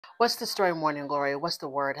What's the story, Morning Glory? What's the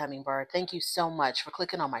word, Hummingbird? Thank you so much for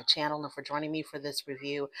clicking on my channel and for joining me for this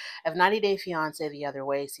review of 90 Day Fiancé The Other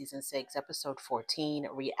Way, Season 6, Episode 14,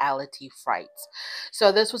 Reality Frights.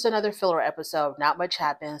 So this was another filler episode. Not much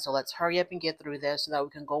happened, so let's hurry up and get through this so that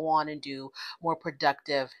we can go on and do more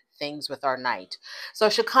productive things with our night. So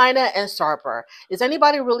Shekinah and Sarper. Is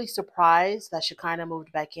anybody really surprised that Shekinah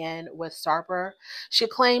moved back in with Sarper? She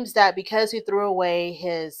claims that because he threw away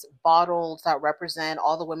his bottles that represent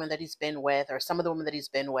all the women that he's been with, or some of the women that he's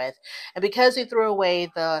been with, and because he threw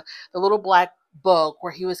away the little black book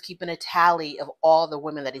where he was keeping a tally of all the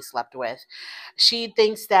women that he slept with, she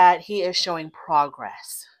thinks that he is showing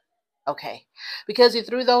progress. Okay. Because he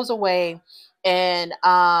threw those away and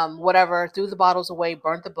whatever, threw the bottles away,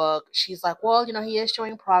 burnt the book. She's like, well, he is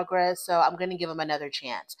showing progress, so I'm going to give him another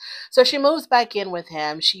chance. So she moves back in with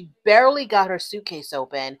him. She barely got her suitcase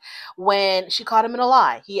open when she caught him in a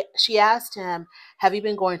lie. She asked him, have you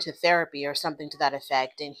been going to therapy or something to that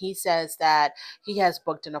effect? And he says that he has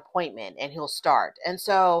booked an appointment and he'll start. And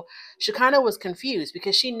so she kind of was confused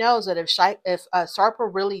because she knows that if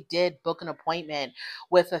Sarper really did book an appointment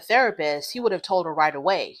with a therapist, he would have told her right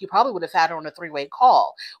away. He probably would have had her on a three-way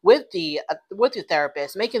call with the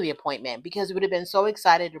therapist, making the appointment, because he would have been so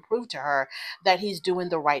excited to prove to her that he's doing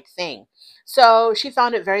the right thing. So she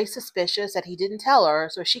found it very suspicious that he didn't tell her.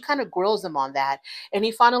 So she kind of grills him on that, and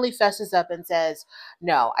he finally fesses up and says,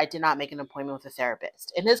 "No, I did not make an appointment with a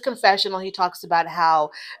therapist." In his confessional, he talks about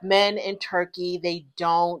how men in Turkey, they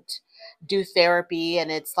don't do therapy,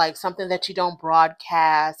 and it's like something that you don't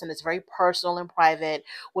broadcast, and it's very personal and private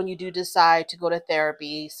when you do decide to go to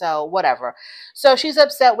therapy. So whatever. So she's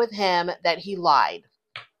upset with him that he lied.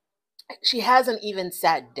 She hasn't even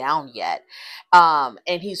sat down yet, and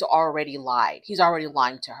he's already lied. He's already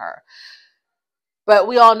lying to her. But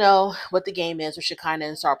we all know what the game is with Shekinah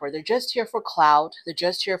and Sarper. They're just here for clout. They're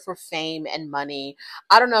just here for fame and money.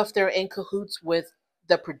 I don't know if they're in cahoots with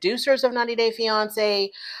the producers of 90 Day Fiancé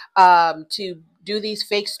to do these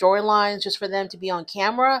fake storylines just for them to be on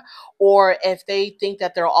camera, or if they think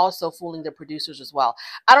that they're also fooling the producers as well.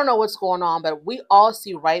 I don't know what's going on, but we all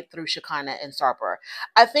see right through Shekinah and Sarper.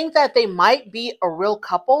 I think that they might be a real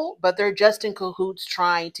couple, but they're just in cahoots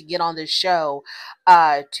trying to get on this show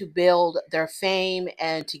to build their fame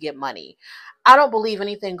and to get money. I don't believe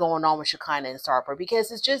anything going on with Shekinah and Sarper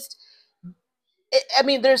because it's just, I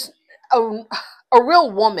mean, there's a, a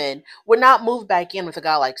real woman would not move back in with a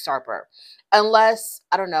guy like Sarper unless,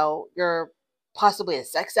 I don't know, you're possibly a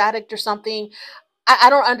sex addict or something. I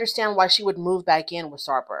don't understand why she would move back in with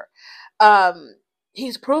Sarper. Um,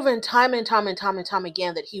 he's proven time and time and time and time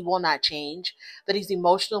again that he will not change, that he's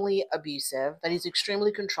emotionally abusive, that he's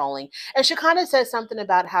extremely controlling. And she kind of says something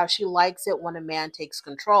about how she likes it when a man takes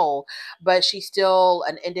control, but she's still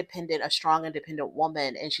an independent, a strong, independent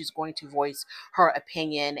woman, and she's going to voice her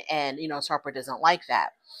opinion. And, Sarper doesn't like that.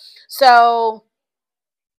 So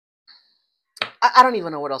I don't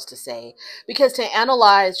even know what else to say, because to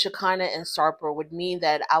analyze Shekinah and Sarper would mean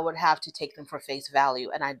that I would have to take them for face value,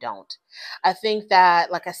 and I don't. I think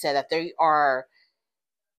that, like I said, that they are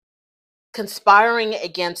conspiring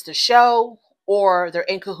against the show, or they're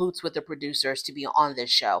in cahoots with the producers to be on this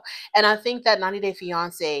show. And I think that 90 Day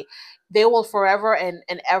Fiancé, they will forever and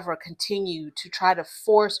ever continue to try to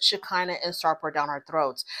force Shekinah and Sarper down our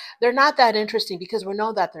throats. They're not that interesting because we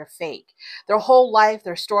know that they're fake. Their whole life,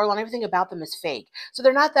 their storyline, everything about them is fake. So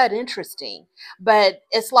they're not that interesting. But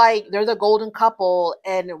it's like they're the golden couple,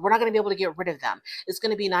 and we're not going to be able to get rid of them. It's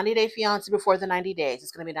going to be 90 Day Fiancé before the 90 days.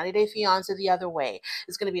 It's going to be 90 Day Fiancé the other way.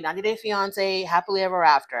 It's going to be 90 Day Fiancé happily ever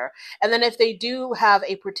after. And then if they do have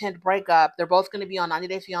a pretend breakup, they're both going to be on 90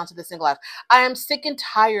 Day Fiancé the single life. I am sick and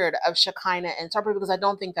tired of Shekinah and Sarper because I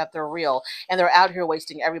don't think that they're real, and they're out here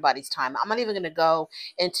wasting everybody's time. I'm not even going to go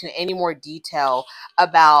into any more detail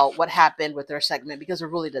about what happened with their segment because it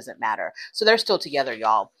really doesn't matter. So they're still together,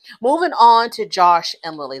 y'all. Moving on to Josh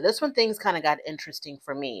and Lily. This one things kind of got interesting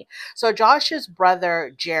for me. So Josh's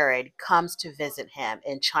brother Jared comes to visit him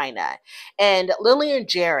in China, and Lily and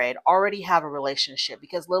Jared already have a relationship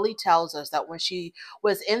because Lily tells us that when she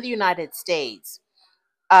was in the United States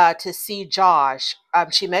to see Josh,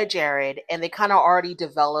 she met Jared, and they kind of already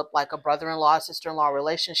developed like a brother-in-law, sister-in-law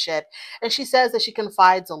relationship. And she says that she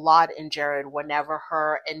confides a lot in Jared whenever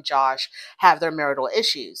her and Josh have their marital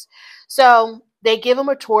issues. So They give him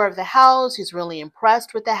a tour of the house. He's really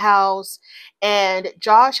impressed with the house. And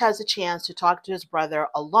Josh has a chance to talk to his brother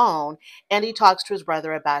alone. And he talks to his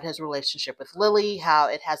brother about his relationship with Lily, how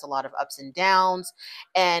it has a lot of ups and downs,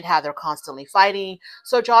 and how they're constantly fighting.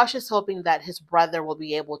 So Josh is hoping that his brother will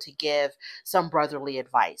be able to give some brotherly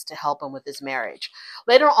advice to help him with his marriage.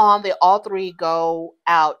 Later on, they all three go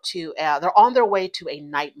out to, they're on their way to a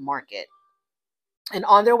night market. And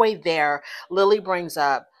on their way there, Lily brings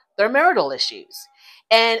up their marital issues.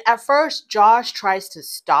 And at first, Josh tries to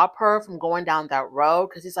stop her from going down that road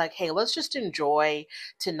because he's like, hey, let's just enjoy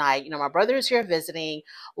tonight. You know, my brother is here visiting.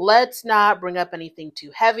 Let's not bring up anything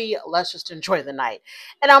too heavy. Let's just enjoy the night.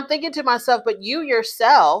 And I'm thinking to myself, but you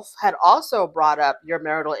yourself had also brought up your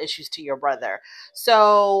marital issues to your brother.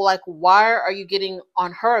 So, like, why are you getting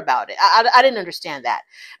on her about it? I didn't understand that.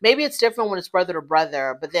 Maybe it's different when it's brother to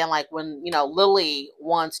brother, but then like when, you know, Lily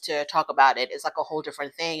wants to talk about it, it's like a whole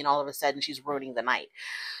different thing, and all of a sudden she's ruining the night.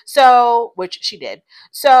 So, which she did.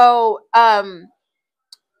 So,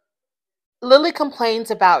 Lily complains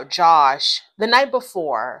about Josh. The night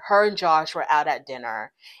before, her and Josh were out at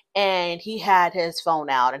dinner, and he had his phone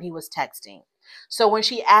out and he was texting. So when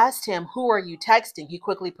she asked him, who are you texting? He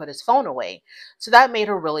quickly put his phone away. So that made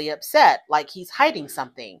her really upset, like he's hiding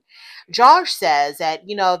something. Josh says that,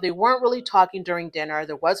 you know, they weren't really talking during dinner.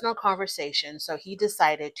 There was no conversation. So he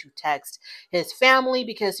decided to text his family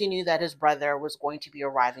because he knew that his brother was going to be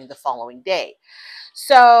arriving the following day.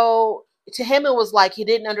 So to him, it was like he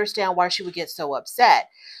didn't understand why she would get so upset.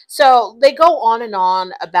 So they go on and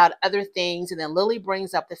on about other things. And then Lily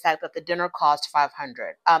brings up the fact that the dinner cost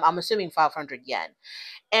 500. I'm assuming 500 yen.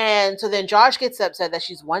 And so then Josh gets upset that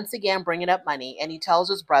she's once again bringing up money. And he tells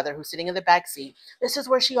his brother, who's sitting in the back seat, this is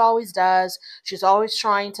what she always does. She's always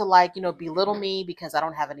trying to, like, you know, belittle me because I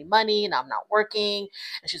don't have any money and I'm not working.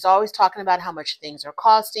 And she's always talking about how much things are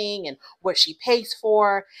costing and what she pays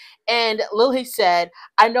for. And Lily said,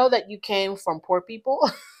 I know that you came from poor people.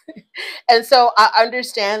 And so I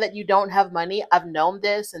understand that you don't have money. I've known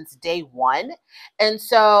this since day one. And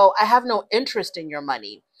so I have no interest in your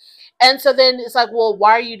money. And so then it's like, well,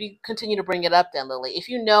 why are you to continue to bring it up then, Lily? If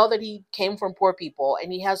you know that he came from poor people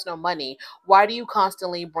and he has no money, why do you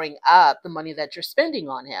constantly bring up the money that you're spending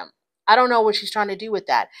on him? I don't know what she's trying to do with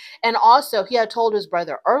that. And also, he had told his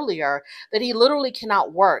brother earlier that he literally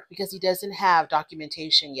cannot work because he doesn't have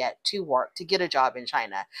documentation yet to work, to get a job in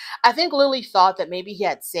China. I think Lily thought that maybe he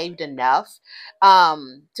had saved enough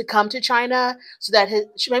to come to China so that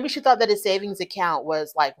maybe she thought that his savings account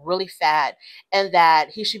was like really fat and that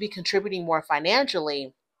he should be contributing more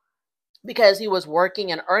financially because he was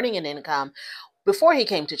working and earning an income before he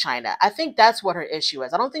came to China. I think that's what her issue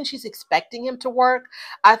is. I don't think she's expecting him to work.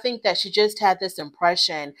 I think that she just had this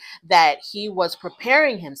impression that he was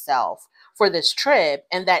preparing himself for this trip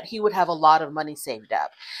and that he would have a lot of money saved up.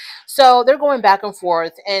 So they're going back and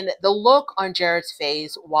forth, and the look on Jared's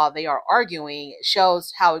face while they are arguing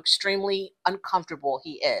shows how extremely uncomfortable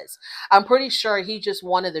he is. I'm pretty sure he just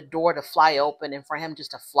wanted the door to fly open and for him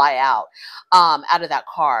just to fly out of that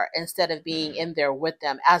car instead of being in there with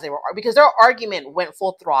them as they were, because their argument went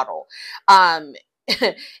full throttle. Um,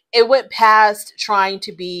 it went past trying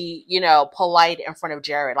to be, you know, polite in front of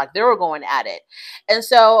Jared. Like they were going at it. And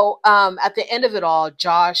so at the end of it all,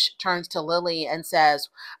 Josh turns to Lily and says,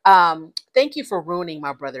 thank you for ruining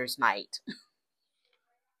my brother's night.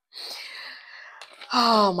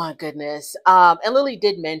 Oh my goodness. And Lily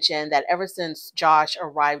did mention that ever since Josh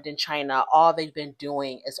arrived in China, all they've been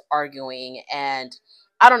doing is arguing. And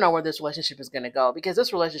I don't know where this relationship is going to go because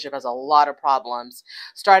this relationship has a lot of problems,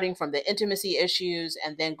 starting from the intimacy issues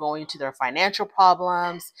and then going to their financial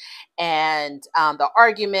problems and the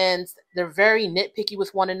arguments. They're very nitpicky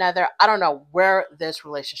with one another. I don't know where this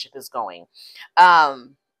relationship is going. I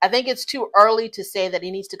think it's too early to say that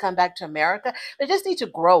he needs to come back to America. They just need to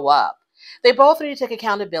grow up. They both need to take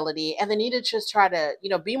accountability and they need to just try to, you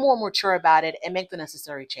know, be more mature about it and make the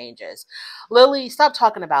necessary changes. Lily, stop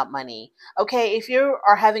talking about money. Okay, if you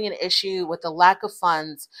are having an issue with the lack of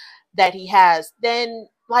funds that he has, then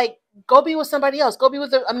like go be with somebody else. Go be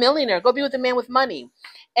with a millionaire. Go be with a man with money.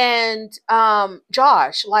 And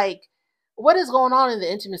Josh, like, what is going on in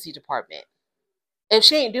the intimacy department? If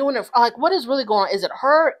she ain't doing it, like, what is really going on? Is it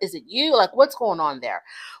her? Is it you? Like, what's going on there?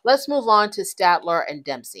 Let's move on to Statler and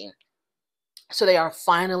Dempsey. So they are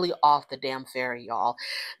finally off the damn ferry, y'all.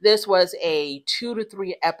 This was a 2 to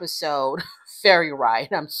 3 episode ferry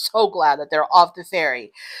ride. I'm so glad that they're off the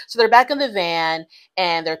ferry. So they're back in the van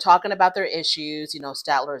and they're talking about their issues, you know,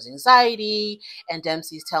 Statler's anxiety, and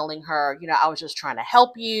Dempsey's telling her, you know, I was just trying to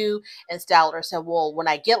help you. And Statler said, well, when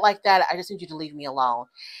I get like that, I just need you to leave me alone.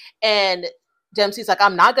 And Dempsey's like,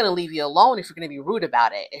 I'm not going to leave you alone if you're going to be rude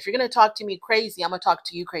about it. If you're going to talk to me crazy, I'm going to talk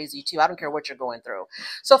to you crazy too. I don't care what you're going through.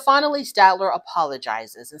 So finally, Statler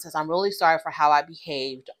apologizes and says, I'm really sorry for how I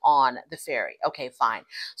behaved on the ferry. Okay, fine.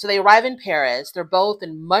 So they arrive in Paris. They're both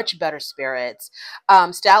in much better spirits.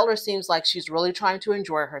 Statler seems like she's really trying to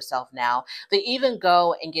enjoy herself now. They even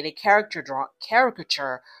go and get a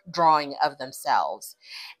caricature drawing of themselves.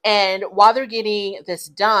 And while they're getting this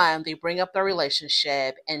done, they bring up their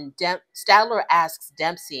relationship, and Statler asks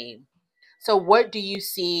Dempsey, so what do you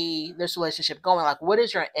see this relationship going? Like, what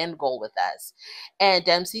is your end goal with us? And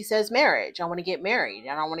Dempsey says marriage. I want to get married,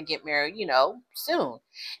 and I want to get married, soon.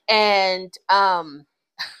 And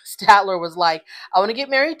Statler was like, I want to get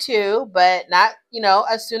married too, but not,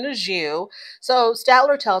 as soon as you. So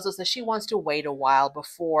Statler tells us that she wants to wait a while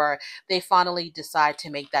before they finally decide to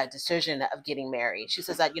make that decision of getting married. She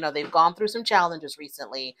says that, they've gone through some challenges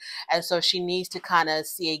recently. And so she needs to kind of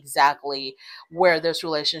see exactly where this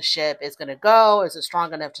relationship is going to go. Is it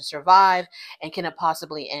strong enough to survive? And can it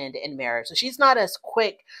possibly end in marriage? So she's not as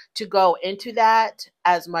quick to go into that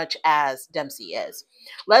as much as Dempsey is.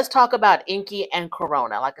 Let's talk about Inky and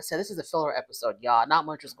Corona. Like I said, this is a filler episode, y'all. Not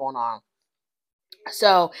much is going on.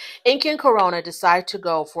 So Inky and Corona decide to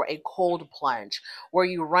go for a cold plunge where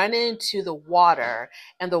you run into the water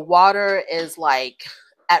and the water is like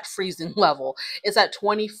at freezing level. It's at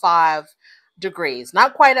 25 degrees.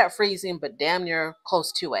 Not quite at freezing, but damn near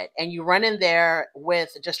close to it. And you run in there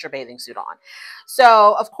with just your bathing suit on.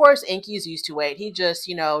 So, of course, Inky's used to it. He just,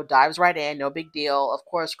 dives right in. No big deal. Of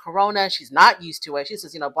course, Corona, she's not used to it. She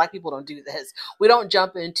says, black people don't do this. We don't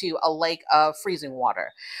jump into a lake of freezing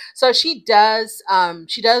water. So she does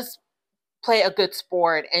play a good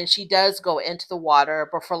sport and she does go into the water,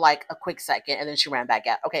 but for like a quick second, and then she ran back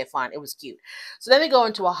out. Okay, fine. It was cute. So then they go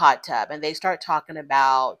into a hot tub and they start talking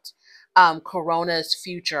about Corona's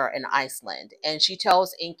future in Iceland. And she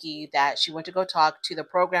tells Inky that she went to go talk to the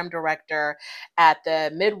program director at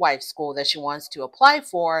the midwife school that she wants to apply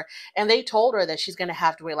for. And they told her that she's going to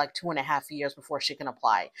have to wait like 2.5 years before she can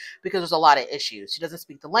apply because there's a lot of issues. She doesn't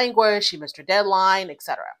speak the language, she missed her deadline,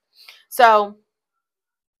 etc. So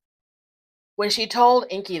when she told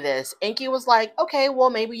Inky this, Inky was like, okay,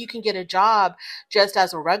 well, maybe you can get a job just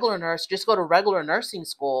as a regular nurse. Just go to regular nursing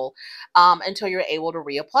school until you're able to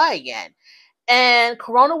reapply again. And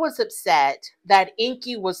Corona was upset that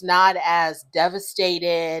Inky was not as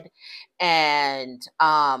devastated and,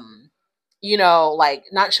 like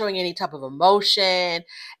not showing any type of emotion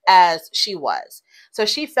as she was. So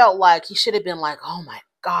she felt like he should have been like, oh my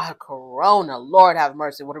God, Corona, Lord have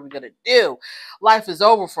mercy. What are we going to do? Life is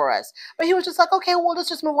over for us. But he was just like, okay, well, let's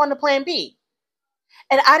just move on to plan B.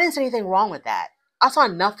 And I didn't see anything wrong with that. I saw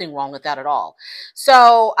nothing wrong with that at all.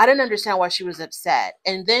 So I didn't understand why she was upset.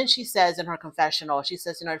 And then she says in her confessional, she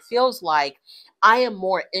says, it feels like I am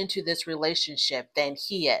more into this relationship than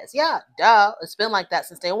he is. Yeah, duh. It's been like that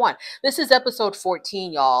since day one. This is episode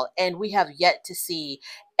 14, y'all, and we have yet to see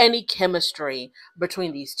any chemistry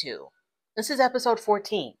between these two. This is episode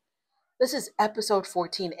 14. This is episode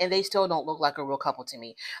 14, and they still don't look like a real couple to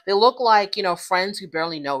me. They look like, friends who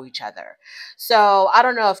barely know each other. So I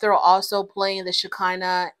don't know if they're also playing the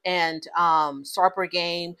Shekinah and Sarper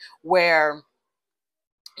game where,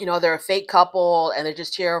 they're a fake couple and they're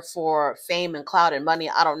just here for fame and clout and money.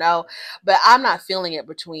 I don't know. But I'm not feeling it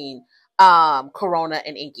between Corona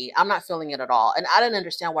and Inky. I'm not feeling it at all. And I didn't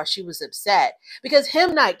understand why she was upset. Because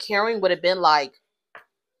him not caring would have been like,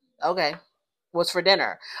 okay, was for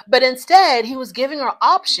dinner. But instead, he was giving her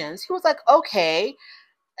options. He was like, okay,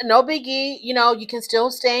 no biggie. You can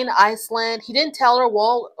still stay in Iceland. He didn't tell her,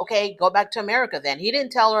 well, okay, go back to America then. He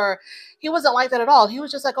didn't tell her, he wasn't like that at all. He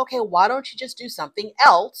was just like, okay, why don't you just do something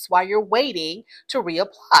else while you're waiting to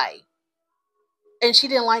reapply? And she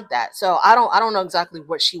didn't like that. So I don't know exactly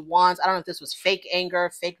what she wants. I don't know if this was fake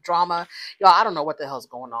anger, fake drama. Y'all, I don't know what the hell's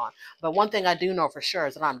going on. But one thing I do know for sure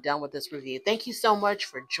is that I'm done with this review. Thank you so much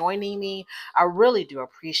for joining me. I really do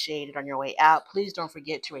appreciate it on your way out. Please don't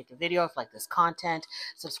forget to rate the video if you like this content.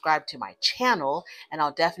 Subscribe to my channel, and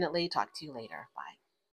I'll definitely talk to you later. Bye.